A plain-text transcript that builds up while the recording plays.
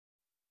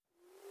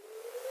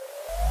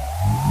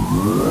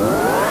Hello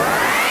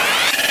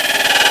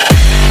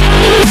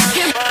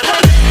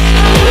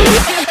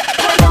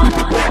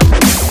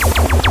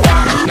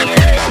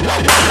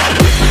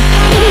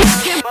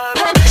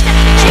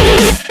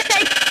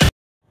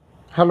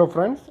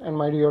friends and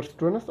my dear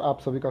students, आप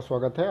सभी का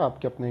स्वागत है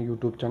आपके अपने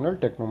यूट्यूब चैनल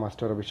टेक्नो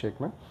मास्टर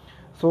अभिषेक में।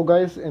 So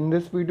guys, in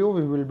this video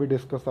we will be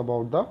discuss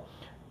about the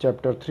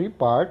chapter 3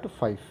 part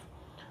 5।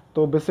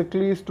 तो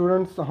बेसिकली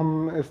स्टूडेंट्स,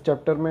 हम इस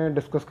चैप्टर में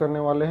डिस्कस करने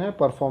वाले हैं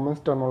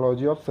performance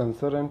terminology of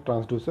sensor and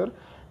transducer.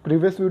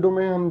 Previous video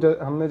में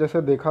हमने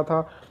जैसे देखा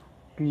था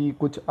कि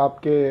कुछ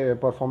आपके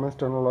परफॉर्मेंस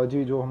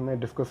टर्मिनोलॉजी जो हमने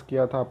डिस्कस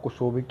किया था, आपको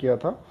शो भी किया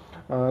था।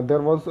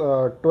 There was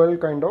 12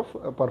 kind of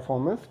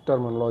performance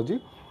terminology,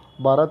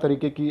 12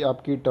 तरीके की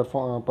आपकी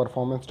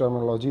परफॉर्मेंस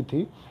टर्मिनोलॉजी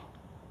थी,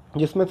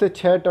 जिसमें से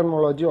 6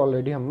 टर्मिनोलॉजी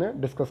ऑलरेडी हमने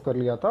डिस्कस कर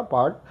लिया था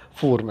पार्ट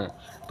 4 में।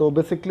 तो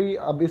बेसिकली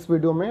अब इस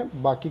वीडियो में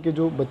बाकी के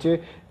जो बचे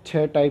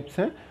 6 टाइप्स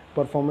हैं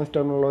परफॉर्मेंस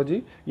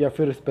टर्मिनोलॉजी या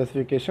फिर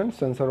स्पेसिफिकेशन,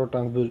 सेंसर और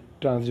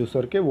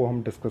ट्रांसड्यूसर के, वो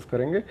हम डिस्कस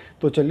करेंगे।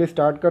 तो चलिए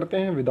स्टार्ट करते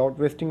हैं विदाउट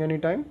वेस्टिंग एनी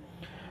टाइम।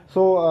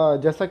 सो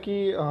जैसा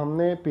कि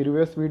हमने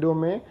प्रीवियस वीडियो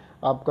में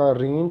आपका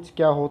रेंज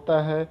क्या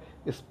होता है,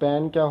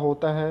 स्पैन क्या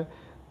होता है,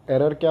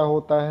 एरर क्या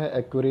होता है,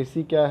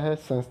 एक्यूरेसी क्या है,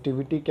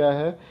 सेंसिटिविटी क्या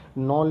है,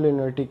 नॉन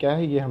लिनियरिटी क्या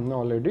है, ये हमने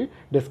ऑलरेडी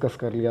डिस्कस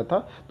कर लिया था।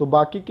 तो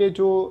बाकी के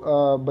जो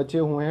बचे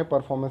हुए हैं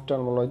परफॉर्मेंस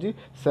टर्मिनोलॉजी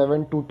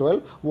 7 to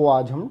 12, वो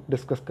आज हम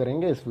डिस्कस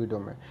करेंगे इस वीडियो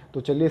में।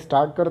 तो चलिए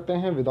स्टार्ट करते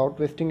हैं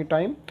विदाउट वेस्टिंग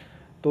टाइम।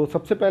 तो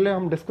सबसे पहले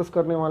हम डिस्कस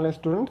करने वाले हैं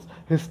स्टूडेंट्स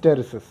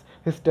हिस्टेरिसिस।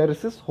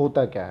 हिस्टेरिसिस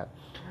होता क्या है?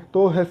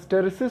 तो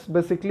हिस्टेरिसिस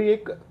बेसिकली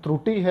एक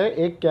त्रुटि है,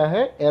 एक क्या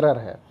है, एरर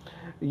है।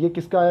 ये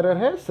किसका एरर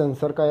है?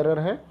 सेंसर का एरर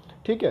है,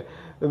 ठीक है।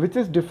 Which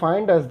is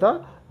defined as the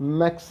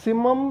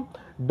maximum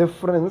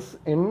difference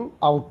in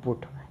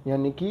output,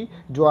 यानी कि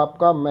जो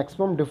आपका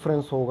मैक्सिमम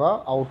डिफरेंस होगा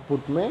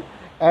आउटपुट में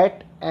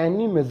at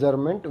any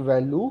measurement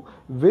value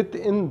with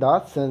in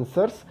the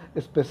sensors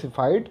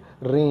specified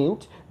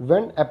range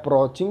when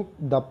approaching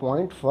the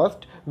point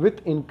first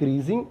with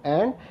increasing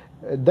and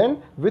then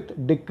with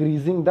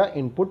decreasing the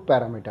input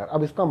parameter.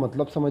 अब इसका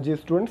मतलब समझिए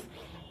स्टूडेंट्स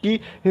कि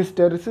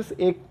हिस्टेरिसिस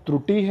एक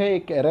त्रुटि है,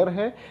 एक एरर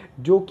है,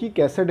 जो कि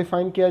कैसे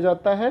डिफाइन किया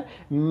जाता है?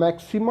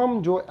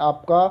 मैक्सिमम जो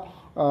आपका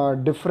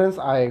डिफरेंस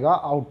आएगा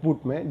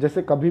आउटपुट में,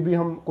 जैसे कभी भी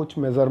हम कुछ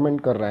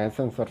मेज़रमेंट कर रहे हैं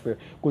सेंसर पे,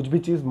 कुछ भी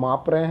चीज़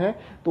माप रहे हैं,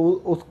 तो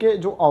उसके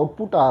जो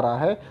आउटपुट आ रहा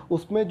है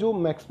उसमें जो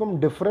मैक्सिमम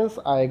डिफरेंस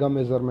आएगा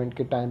मेज़रमेंट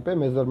के टाइम पे,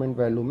 मेज़रमेंट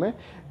वैल्यू में,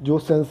 जो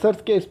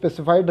सेंसर्स के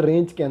स्पेसिफाइड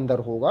रेंज के अंदर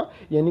होगा,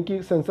 यानी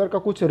कि सेंसर का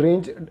कुछ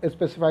रेंज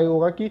स्पेसिफाई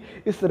होगा कि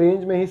इस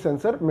रेंज में ही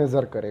सेंसर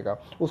मेज़र करेगा,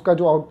 उसका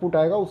जो आउटपुट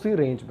आएगा उसी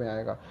रेंज में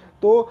आएगा।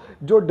 तो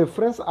जो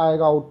डिफरेंस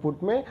आएगा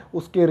आउटपुट में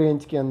उसके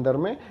रेंज के अंदर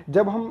में,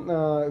 जब हम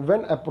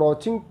when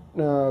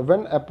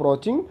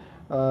approaching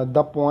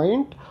the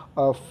point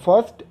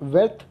first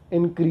with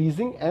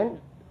increasing and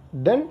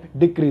then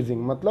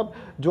decreasing, मतलब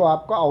जो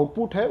आपका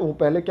आउटपुट है वो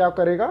पहले क्या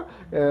करेगा,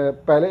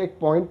 पहले एक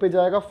पॉइंट पे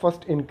जाएगा,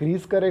 फर्स्ट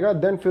इंक्रीज करेगा,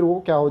 देन फिर वो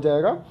क्या हो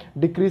जाएगा,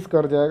 डिक्रीज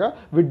कर जाएगा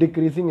with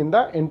decreasing in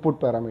the input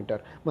parameter.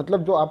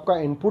 मतलब जो आपका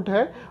इनपुट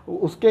है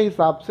उसके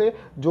हिसाब से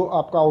जो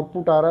आपका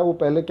आउटपुट आ रहा है वो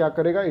पहले क्या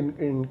करेगा,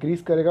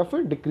 इंक्रीज करेगा,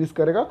 फिर डिक्रीज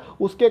करेगा।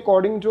 उसके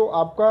अकॉर्डिंग जो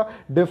आपका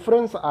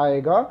डिफरेंस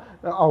आएगा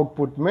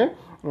आउटपुट में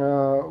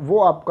वो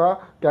आपका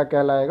क्या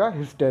कहलाएगा,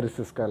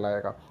 हिस्टेरिसिस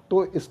कहलाएगा।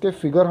 तो इसके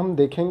फिगर हम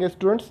देखेंगे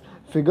students.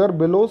 Figure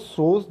below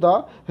shows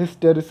the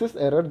hysteresis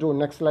error, जो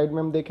नेक्स्ट स्लाइड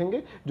में हम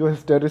देखेंगे, जो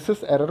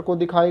हिस्टेरिसिस एरर को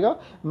दिखाएगा।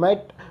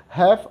 Might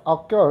have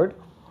occurred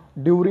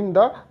during the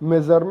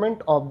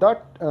measurement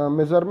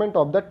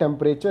of the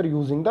temperature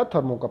using the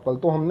thermocouple.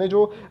 तो हमने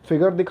जो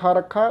फिगर दिखा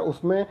रखा है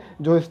उसमें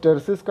जो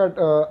हिस्टेरिसिस का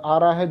आ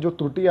रहा है, जो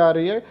त्रुटि आ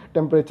रही है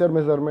टेम्परेचर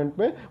मेजरमेंट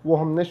में, वो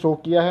हमने शो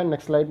किया है,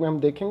 नेक्स्ट स्लाइड में हम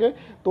देखेंगे।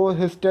 तो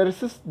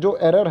हिस्टेरिसिस जो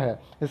एरर है,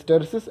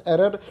 hysteresis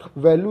error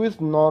value is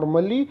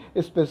normally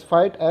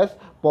specified as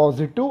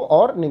positive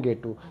और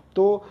नेगेटिव,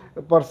 तो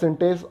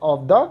percentage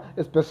of the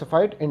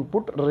specified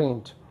input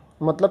range.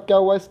 मतलब क्या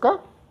हुआ इसका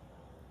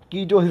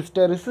कि जो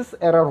हिस्टेरिसिस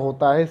एरर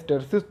होता है,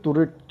 हिस्टेरिसिस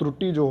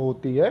त्रुटि जो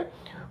होती है,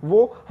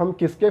 वो हम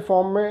किसके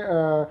फॉर्म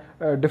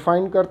में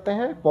डिफाइन करते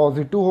हैं?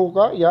 पॉजिटिव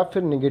होगा या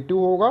फिर नेगेटिव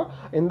होगा,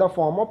 in the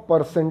form of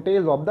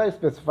percentage of the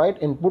specified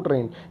input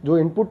range. जो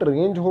इनपुट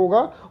रेंज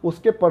होगा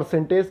उसके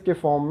परसेंटेज के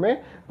फॉर्म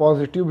में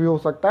पॉजिटिव भी हो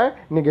सकता है,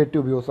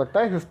 नेगेटिव भी हो सकता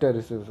है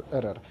हिस्टेरिसिस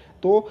एरर।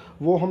 तो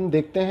वो हम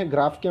देखते हैं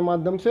ग्राफ के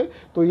माध्यम से।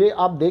 तो ये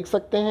आप देख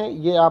सकते हैं,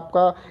 ये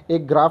आपका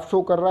एक ग्राफ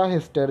शो कर रहा है,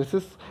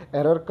 हिस्टेरिसिस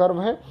एरर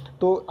कर्व है।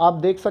 तो आप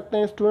देख सकते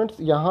हैं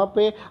स्टूडेंट्स, यहाँ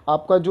पे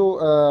आपका जो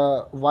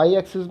वाई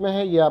एक्सिस में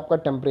है ये आपका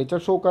टेम्परेचर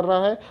शो कर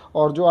रहा है,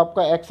 और जो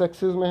आपका एक्स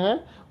एक्सिस में है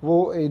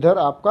वो इधर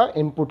आपका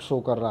इनपुट शो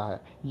कर रहा है,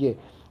 ये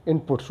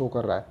इनपुट शो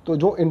कर रहा है। तो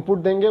जो इनपुट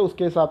देंगे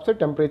उसके हिसाब से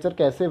टेम्परेचर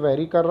कैसे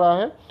वेरी कर रहा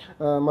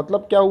है।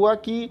 मतलब क्या हुआ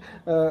कि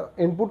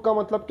इनपुट का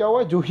मतलब क्या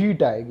हुआ, जो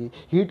हीट आएगी,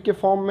 हीट के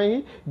फॉर्म में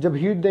ही जब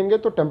हीट देंगे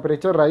तो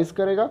टेम्परेचर राइज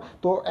करेगा।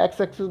 तो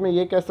एक्स एक्सिस में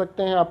ये कह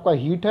सकते हैं आपका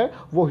हीट है,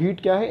 वो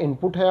हीट क्या है,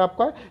 इनपुट है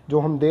आपका जो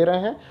हम दे रहे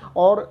हैं।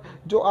 और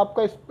जो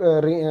आपका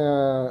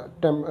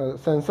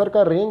सेंसर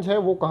का रेंज है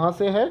वो कहाँ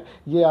से है,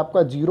 ये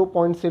आपका 0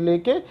 पॉइंट से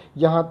लेके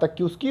यहाँ तक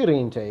की उसकी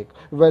रेंज है, एक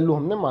वैल्यू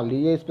हमने मान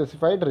ली, ये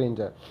स्पेसिफाइड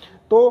रेंज है।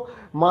 तो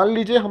मान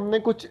लीजिए हमने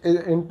कुछ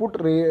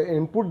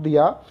इनपुट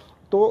दिया,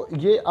 तो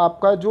ये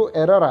आपका जो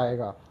एरर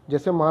आएगा,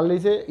 जैसे मान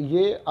लीजिए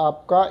ये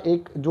आपका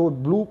एक जो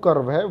ब्लू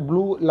कर्व है,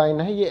 ब्लू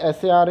लाइन है, ये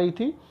ऐसे आ रही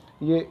थी,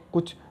 ये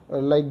कुछ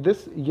लाइक दिस,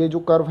 ये जो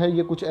कर्व है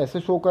ये कुछ ऐसे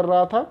शो कर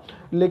रहा था,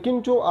 लेकिन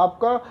जो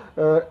आपका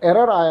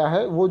एरर आया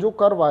है, वो जो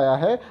कर्व आया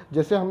है,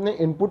 जैसे हमने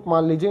इनपुट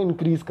मान लीजिए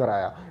इंक्रीज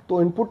कराया,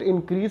 तो इनपुट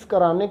इंक्रीज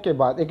कराने के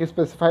बाद एक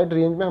स्पेसिफाइड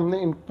रेंज में हमने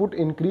इनपुट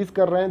इंक्रीज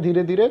कर रहे हैं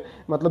धीरे धीरे,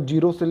 मतलब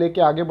 0 से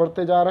लेके आगे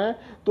बढ़ते जा रहे हैं,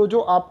 तो जो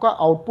आपका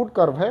आउटपुट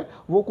कर्व है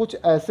वो कुछ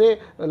ऐसे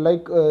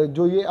लाइक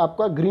जो ये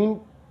आपका ग्रीन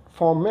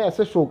फॉर्म में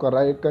ऐसे शो कर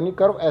रहा है, यानी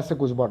कर्व ऐसे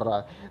कुछ बढ़ रहा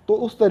है। तो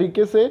उस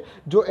तरीके से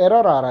जो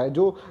एरर आ रहा है,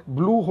 जो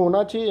ब्लू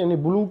होना चाहिए यानी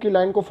ब्लू की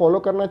लाइन को फॉलो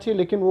करना चाहिए,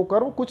 लेकिन वो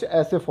कर्व कुछ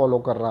ऐसे फॉलो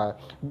कर रहा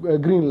है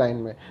ग्रीन लाइन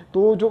में।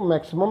 तो जो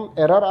मैक्सिमम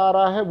एरर आ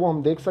रहा है वो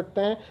हम देख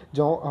सकते हैं,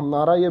 जो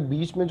हमारा ये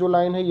बीच में जो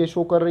लाइन है ये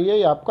शो कर रही है,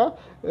 ये आपका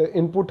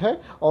इनपुट है,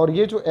 और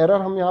ये जो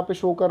एरर हम यहाँ पे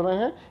शो कर रहे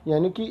हैं,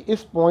 यानी कि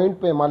इस पॉइंट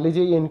पे मान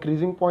लीजिए ये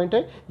इंक्रीजिंग पॉइंट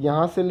है,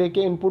 यहाँ से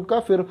लेके इनपुट का,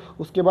 फिर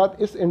उसके बाद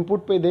इस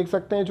इनपुट पे देख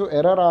सकते हैं जो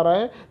एरर आ रहा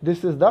है,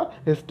 this is the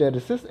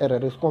hysteresis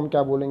error. इसको हम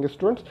क्या बोलेंगे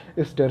स्टूडेंट्स?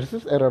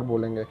 हिस्टेरिसिस एरर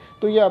बोलेंगे।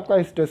 तो ये आपका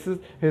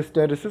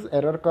हिस्टेरिसिस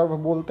एरर कर्व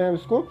बोलते हैं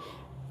इसको,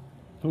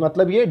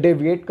 मतलब ये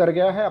डेविएट कर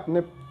गया है,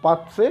 अपने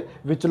पाथ से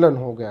विचलन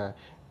हो गया है,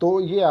 तो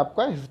ये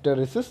आपका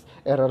हिस्टेरिसिस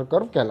एरर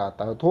कर्व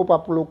कहलाता है। तो होप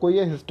आप लोग को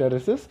ये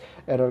हिस्टेरिसिस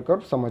एरर कर्व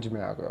समझ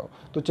में आ गया हो।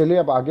 तो चलिए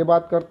अब आगे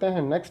बात करते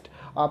हैं। नेक्स्ट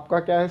आपका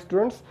क्या है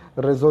स्टूडेंट्स?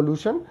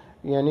 रेजोल्यूशन,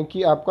 यानी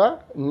कि आपका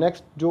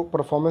नेक्स्ट जो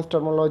परफॉर्मेंस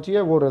टर्मिनोलॉजी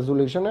है वो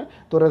रेजोल्यूशन है।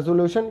 तो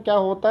रेजोल्यूशन क्या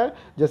होता है?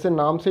 जैसे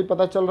नाम से ही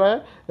पता चल रहा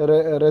है,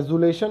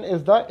 resolution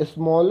is the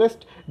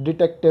smallest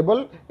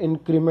detectable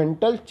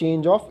incremental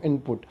change of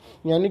input,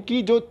 यानी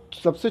कि जो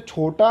सबसे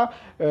छोटा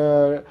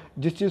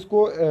जिस चीज़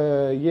को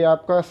ये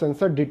आपका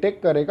सेंसर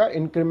डिटेक्ट करेगा,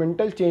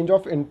 incremental change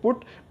of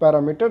input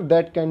parameter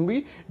that can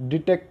be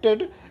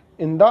detected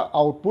in the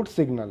output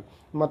signal.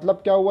 मतलब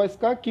क्या हुआ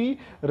इसका कि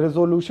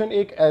रेजोल्यूशन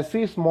एक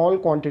ऐसी small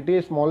quantity,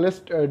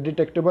 smallest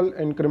detectable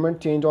increment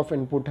change of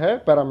input है,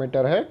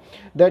 पैरामीटर है,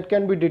 that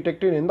can be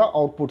detected in the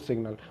output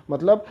signal.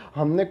 मतलब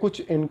हमने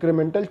कुछ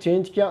इंक्रीमेंटल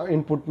चेंज किया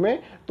इनपुट में,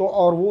 तो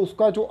और वो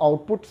उसका जो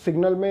आउटपुट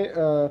सिग्नल में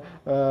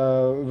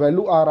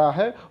वैल्यू आ रहा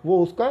है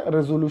वो उसका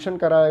रेजोल्यूशन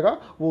कराएगा,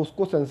 वो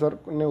उसको सेंसर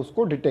ने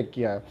उसको डिटेक्ट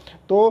किया है।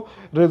 तो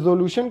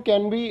resolution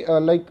can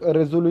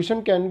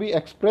be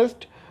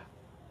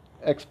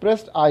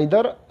expressed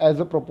either as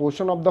a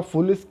proportion of the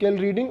full scale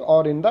reading or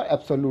in the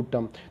absolute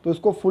term। तो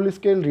इसको फुल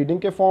स्केल रीडिंग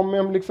के फॉर्म में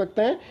हम लिख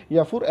सकते हैं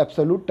या फिर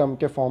एब्सोल्यूट टर्म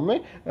के फॉर्म में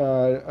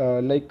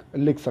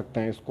लिख सकते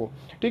हैं इसको,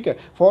 ठीक है।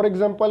 फॉर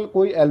एग्जांपल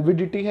कोई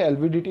एलवीडीटी है,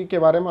 एलवीडीटी के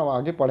बारे में हम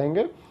आगे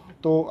पढ़ेंगे।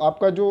 तो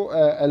आपका जो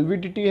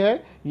एलवीडीटी है,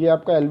 ये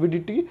आपका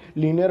LVDT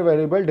linear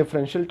variable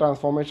differential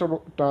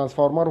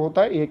transformer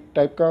होता है, एक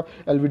टाइप का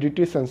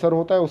एलवीडीटी सेंसर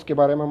होता है, उसके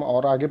बारे में हम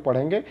और आगे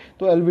पढ़ेंगे।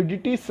 तो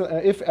LVDT,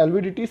 if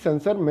LVDT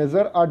sensor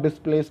major a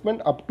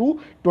displacement up to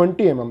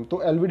 20 mm,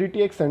 तो एलवीडीटी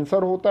एक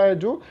सेंसर होता है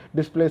जो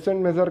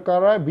डिस्प्लेसमेंट मेजर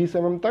कर रहा है 20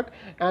 mm तक,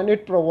 and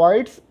it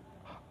provides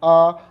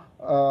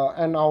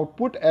an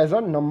output as a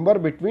number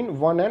between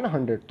 1 and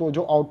 100। तो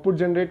जो आउटपुट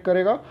जनरेट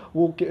करेगा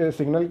वो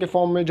सिग्नल के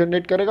फॉर्म में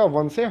जनरेट करेगा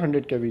 1 से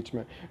 100 के बीच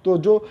में। तो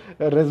जो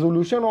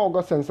रेजोल्यूशन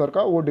होगा सेंसर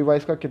का, वो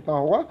डिवाइस का कितना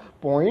होगा?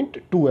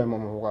 0.2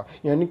 mm होगा।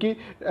 यानी कि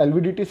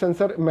एलवीडीटी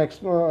सेंसर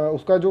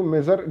उसका जो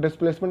मेजर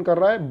डिस्प्लेसमेंट कर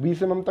रहा है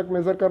 20 mm तक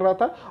मेजर कर रहा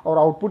था, और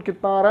आउटपुट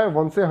कितना आ रहा है?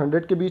 1 से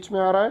 100 के बीच में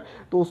आ रहा है।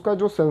 तो उसका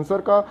जो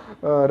सेंसर का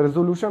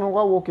रेजोल्यूशन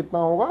होगा वो कितना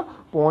होगा?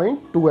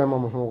 0.2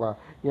 mm होगा।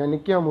 यानी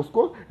कि हम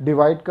उसको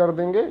डिवाइड कर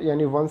देंगे,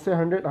 यानी 1 से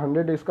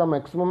 100 इसका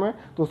मैक्सिमम है,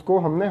 तो उसको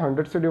हमने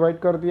 100 से डिवाइड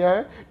कर दिया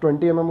है।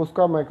 20 mm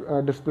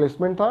उसका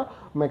डिस्प्लेसमेंट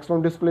था,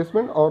 मैक्सिमम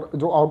डिस्प्लेसमेंट, और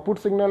जो आउटपुट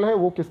सिग्नल है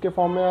वो किसके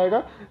फॉर्म में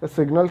आएगा?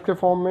 सिग्नल्स के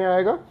फॉर्म में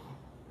आएगा,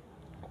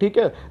 ठीक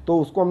है। तो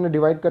उसको हमने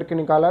डिवाइड करके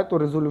निकाला है, तो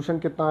रेजोल्यूशन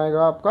कितना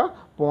आएगा आपका?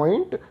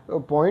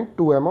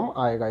 0.2 mm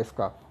आएगा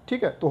इसका,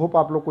 ठीक है। तो होप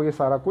आप लोग को ये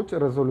सारा कुछ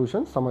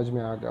रेजोल्यूशन समझ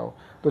में आ गया हो।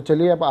 तो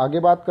चलिए अब आगे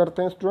बात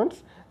करते हैं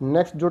स्टूडेंट्स।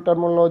 नेक्स्ट जो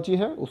टर्मिनोलॉजी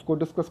है उसको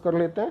डिस्कस कर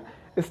लेते हैं,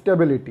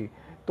 स्टेबिलिटी।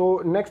 तो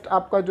नेक्स्ट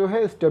आपका जो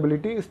है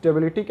स्टेबिलिटी।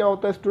 स्टेबिलिटी क्या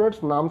होता है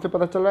स्टूडेंट्स? नाम से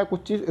पता चल रहा है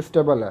कुछ चीज़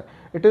स्टेबल है।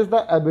 It is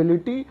the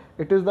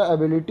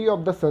ability of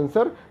the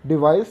sensor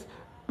device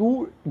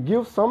to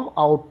give some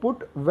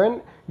output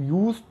when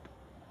used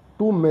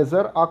to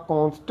major a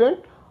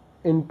constant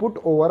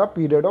input over a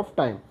period of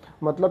time.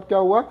 मतलब क्या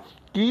हुआ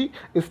कि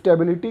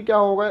स्टेबिलिटी क्या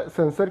होगा?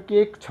 सेंसर की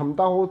एक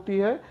क्षमता होती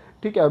है,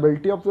 ठीक है,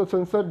 ability of the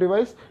sensor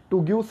device to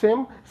give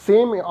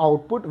same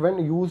output when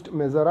used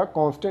major a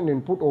constant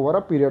input over a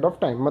period of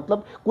time.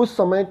 मतलब कुछ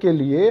समय के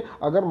लिए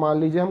अगर मान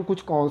लीजिए हम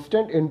कुछ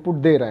कांस्टेंट इनपुट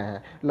दे रहे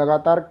हैं,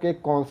 लगातार के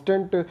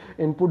कांस्टेंट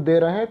इनपुट दे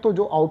रहे हैं, तो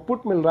जो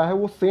आउटपुट मिल रहा है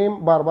वो सेम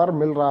बार बार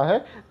मिल रहा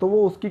है, तो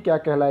वो उसकी क्या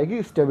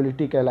कहलाएगी?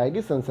 स्टेबिलिटी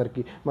कहलाएगी सेंसर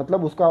की।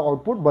 मतलब उसका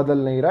आउटपुट बदल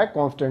नहीं रहा है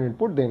कांस्टेंट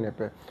इनपुट देने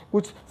पर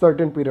कुछ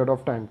सर्टेन पीरियड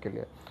ऑफ टाइम के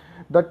लिए।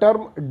 The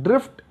term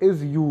drift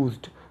is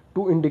used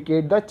to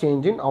indicate the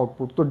change in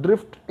output. तो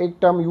ड्रिफ्ट एक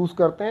टर्म यूज़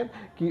करते हैं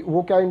कि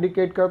वो क्या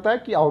इंडिकेट करता है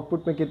कि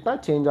आउटपुट में कितना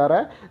चेंज आ रहा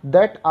है,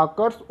 that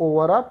occurs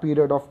over a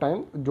period of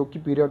time, जो कि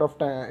पीरियड ऑफ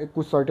टाइम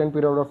कुछ सर्टेन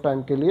पीरियड ऑफ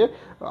टाइम के लिए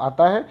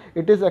आता है।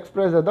 It is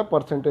express as the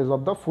percentage of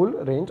the full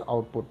range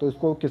output. तो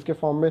इसको किसके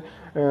फॉर्म में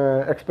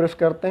एक्सप्रेस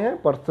करते हैं,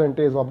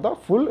 percentage of the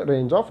full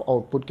range of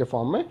output के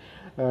फॉर्म में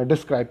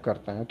डिस्क्राइब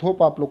करते हैं। तो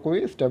होप आप लोग को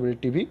ये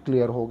स्टेबिलिटी भी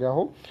क्लियर हो गया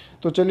हो।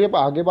 तो चलिए अब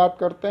आगे बात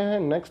करते हैं।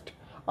 नेक्स्ट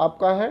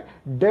आपका है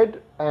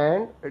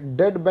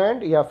डेड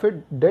बैंड या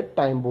फिर डेड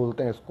टाइम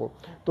बोलते हैं इसको।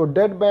 तो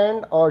डेड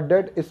बैंड और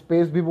डेड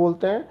स्पेस भी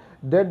बोलते हैं।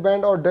 डेड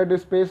बैंड और dead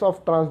space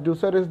of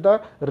transducer is the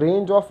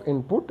range of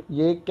input.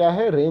 ये क्या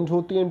है, रेंज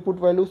होती है इनपुट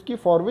वैल्यूज की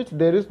for which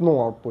there is no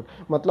output.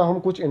 मतलब हम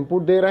कुछ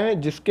इनपुट दे रहे हैं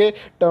जिसके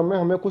टर्म में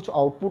हमें कुछ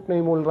आउटपुट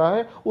नहीं मिल रहा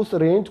है, उस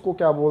रेंज को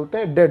क्या बोलते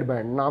हैं, डेड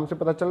बैंड। नाम से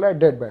पता चल रहा है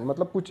डेड बैंड,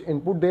 मतलब कुछ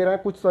इनपुट दे रहे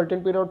हैं कुछ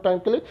सर्टेन पीरियड ऑफ टाइम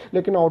के लिए,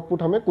 लेकिन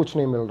आउटपुट हमें कुछ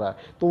नहीं मिल रहा है,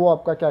 तो वो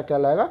आपका क्या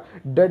कहलाएगा,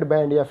 डेड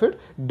बैंड या फिर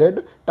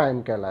डेड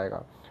टाइम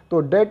कहलाएगा। तो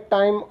dead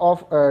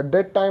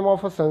time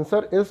of a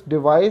sensor is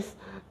device,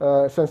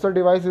 sensor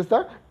device is the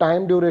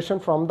time duration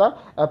from the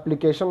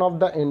application of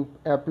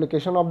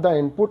the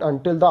input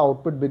until the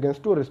output begins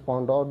to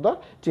respond or the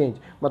change।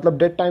 मतलब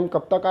dead time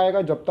कब तक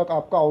आएगा, जब तक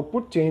आपका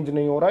output change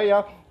नहीं हो रहा है या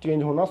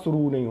चेंज होना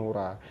शुरू नहीं हो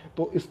रहा है,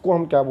 तो इसको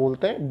हम क्या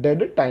बोलते हैं,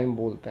 डेड टाइम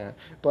बोलते हैं।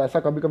 तो ऐसा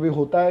कभी कभी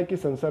होता है कि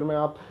सेंसर में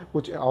आप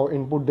कुछ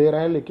इनपुट दे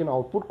रहे हैं लेकिन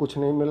आउटपुट कुछ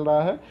नहीं मिल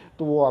रहा है,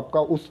 तो वो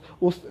आपका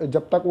उस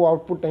जब तक वो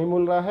आउटपुट नहीं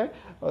मिल रहा है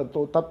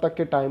तो तब तक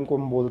के टाइम को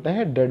हम बोलते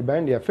हैं डेड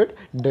बैंड या फिर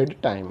डेड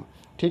टाइम।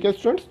 ठीक है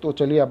स्टूडेंट्स, तो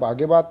चलिए अब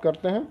आगे बात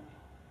करते हैं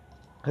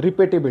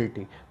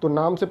रिपीटेबिलिटी। तो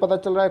नाम से पता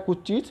चल रहा है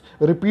कुछ चीज़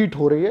रिपीट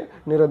हो रही है,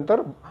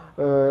 निरंतर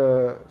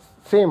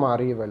सेम आ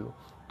रही है वैल्यू।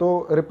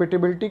 तो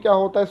रिपीटेबिलिटी क्या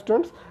होता है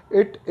students,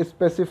 it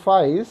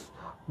specifies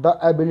the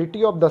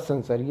ability of the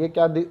sensor. ये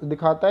क्या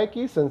दिखाता है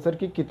कि सेंसर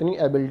की कितनी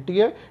एबिलिटी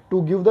है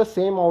to give the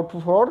same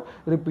output for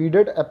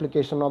repeated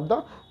application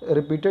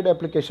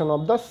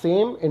of the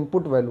same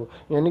input value.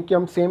 यानी कि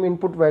हम सेम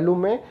इनपुट वैल्यू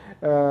में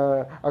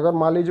अगर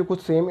मान लीजिए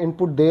कुछ सेम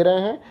इनपुट दे रहे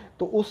हैं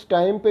तो उस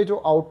टाइम पे जो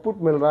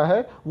आउटपुट मिल रहा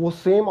है वो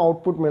सेम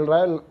आउटपुट मिल रहा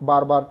है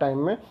बार बार टाइम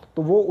में,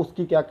 तो वो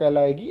उसकी क्या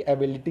कहलाएगी,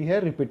 एबिलिटी है,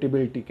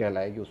 रिपीटेबिलिटी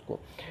कहलाएगी उसको।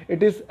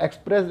 It is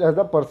expressed as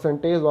the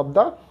percentage of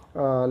the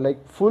like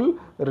full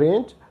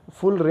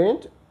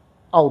range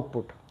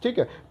output. ठीक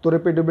है, तो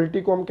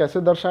रिपीटेबिलिटी को हम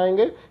कैसे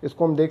दर्शाएंगे,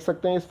 इसको हम देख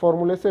सकते हैं इस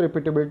फॉर्मूले से।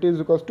 Repeatability is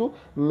equals to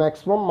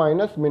maximum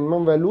minus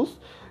minimum values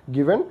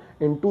given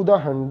into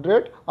the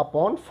 100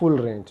 upon full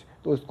range.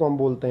 तो इसको हम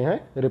बोलते हैं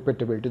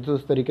रिपीटेबिलिटी। तो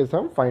इस तरीके से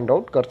हम फाइंड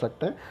आउट कर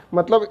सकते हैं।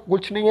 मतलब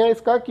कुछ नहीं है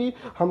इसका कि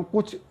हम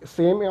कुछ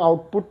सेम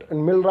आउटपुट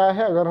मिल रहा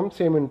है अगर हम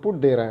सेम इनपुट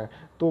दे रहे हैं,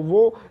 तो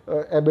वो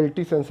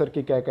एबिलिटी सेंसर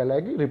की क्या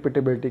कहलाएगी,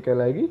 रिपीटेबिलिटी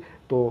कहलाएगी।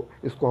 तो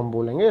इसको हम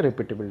बोलेंगे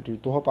रिपीटेबिलिटी।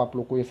 तो होप आप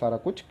लोग को ये सारा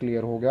कुछ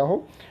क्लियर हो गया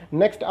हो।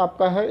 नेक्स्ट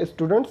आपका है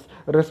स्टूडेंट्स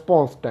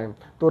रिस्पॉन्स टाइम।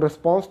 तो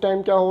रिस्पॉन्स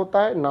टाइम क्या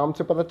होता है, नाम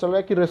से पता चल रहा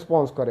है कि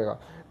रिस्पॉन्स करेगा।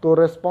 तो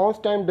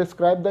response time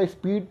describe the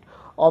speed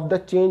of the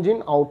change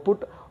in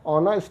output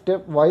on a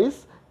step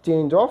wise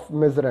change of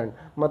मेजरेंट।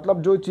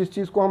 मतलब जो जिस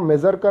चीज़ को हम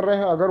मेज़र कर रहे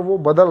हैं अगर वो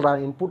बदल रहा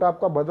है, इनपुट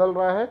आपका बदल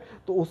रहा है,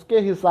 तो उसके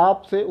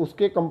हिसाब से,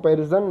 उसके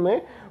कंपैरिजन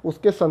में,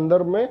 उसके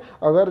संदर्भ में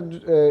अगर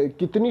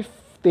कितनी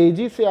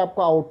तेज़ी से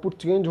आपका आउटपुट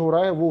चेंज हो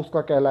रहा है वो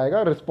उसका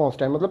कहलाएगा रिस्पॉन्स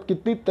टाइम। मतलब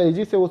कितनी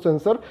तेज़ी से वो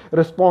सेंसर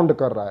रिस्पॉन्ड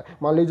कर रहा है।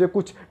 मान लीजिए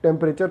कुछ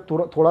टेम्परेचर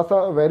थोड़ा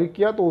सा वेरी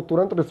किया तो वो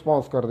तुरंत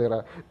रिस्पॉन्स कर दे रहा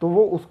है, तो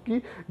वो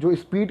उसकी जो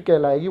स्पीड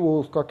कहलाएगी वो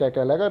उसका क्या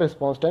कहलाएगा,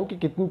 रिस्पॉन्स टाइम, कि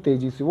कितनी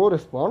तेज़ी से वो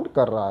रिस्पॉन्ड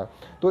कर रहा है।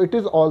 तो it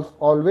is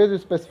always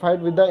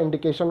specified with the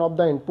indication of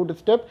the input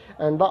step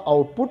and the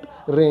output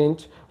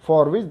range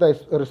for which the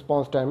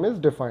response time is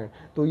defined.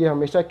 तो ये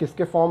हमेशा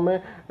किसके फॉर्म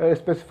में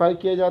स्पेसिफाई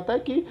किया जाता है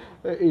कि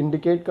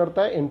इंडिकेट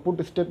करता है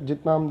इनपुट स्टेप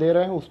जितना हम दे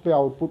रहे हैं उस पर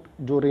आउटपुट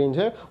जो रेंज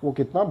है वो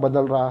कितना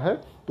बदल रहा है,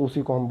 तो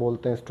उसी को हम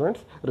बोलते हैं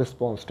स्टूडेंट्स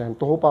रिस्पॉन्स टाइम।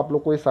 तो होप आप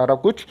लोग को ये सारा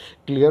कुछ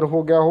क्लियर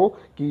हो गया हो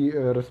कि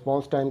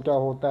रिस्पॉन्स टाइम क्या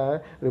होता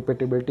है,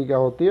 रिपीटेबिलिटी क्या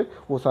होती है,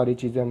 वो सारी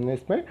चीज़ें हमने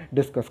इसमें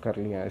डिस्कस कर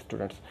लिया है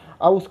स्टूडेंट्स।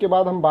 अब उसके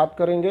बाद हम बात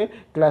करेंगे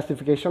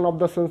क्लासिफिकेशन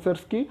ऑफ द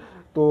सेंसर्स की।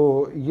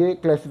 तो ये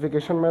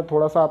क्लासिफिकेशन मैं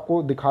थोड़ा सा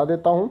आपको दिखा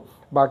देता हूँ।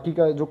 बाकी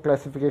का जो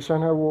क्लासिफिकेशन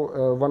है वो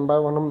वन बाय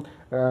वन हम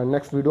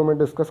नेक्स्ट वीडियो में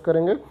डिस्कस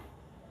करेंगे।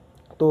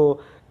 तो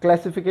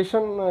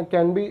क्लासिफिकेशन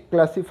कैन बी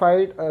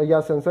क्लासिफाइड, या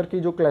सेंसर की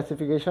जो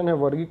क्लासिफिकेशन है,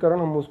 वर्गीकरण,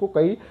 हम उसको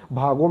कई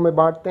भागों में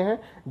बांटते हैं।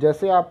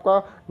 जैसे आपका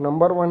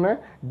नंबर 1 है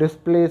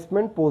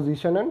displacement,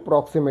 position and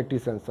proximity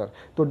sensor.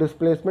 तो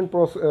डिस्प्लेसमेंट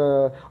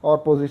और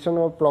पोजीशन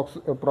और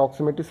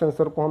प्रॉक्सिमिटी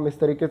सेंसर को हम इस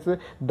तरीके से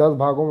 10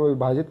 भागों में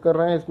विभाजित कर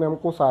रहे हैं। इसमें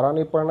हमको सारा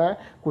नहीं पढ़ना है,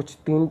 कुछ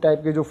 3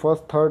 टाइप के जो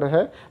फर्स्ट थर्ड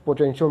है,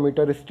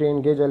 potentiometer,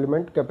 strain gauge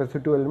element,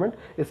 capacitive element,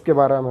 इसके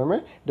बारे में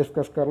हमें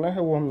डिस्कस करना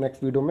है। वो हम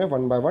नेक्स्ट वीडियो में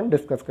 1 बाय 1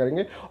 डिस्कस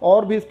करेंगे।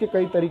 और भी इसके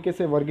कई तरीके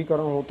से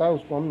वर्गीकरण होता है,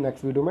 उसको हम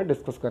नेक्स्ट वीडियो में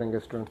डिस्कस करेंगे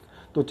स्टूडेंट्स।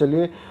 तो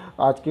चलिए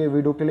आज के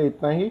वीडियो के लिए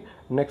इतना ही।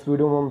 नेक्स्ट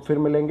वीडियो में हम फिर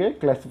मिलेंगे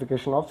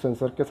क्लासिफिकेशन ऑफ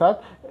सेंसर के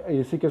साथ।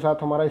 इसी के साथ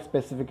हमारा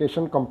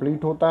स्पेसिफिकेशन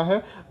कंप्लीट होता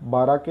है।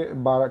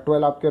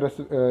 12 आपके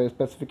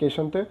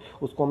स्पेसिफिकेशन थे,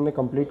 उसको हमने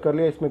कंप्लीट कर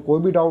लिया। इसमें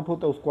कोई भी डाउट हो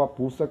तो उसको आप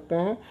पूछ सकते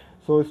हैं।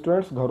 सो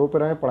स्टूडेंट्स, घरों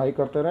पर रहें, पढ़ाई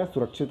करते रहें,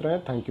 सुरक्षित रहें।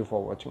 Thank you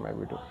for watching my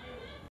video.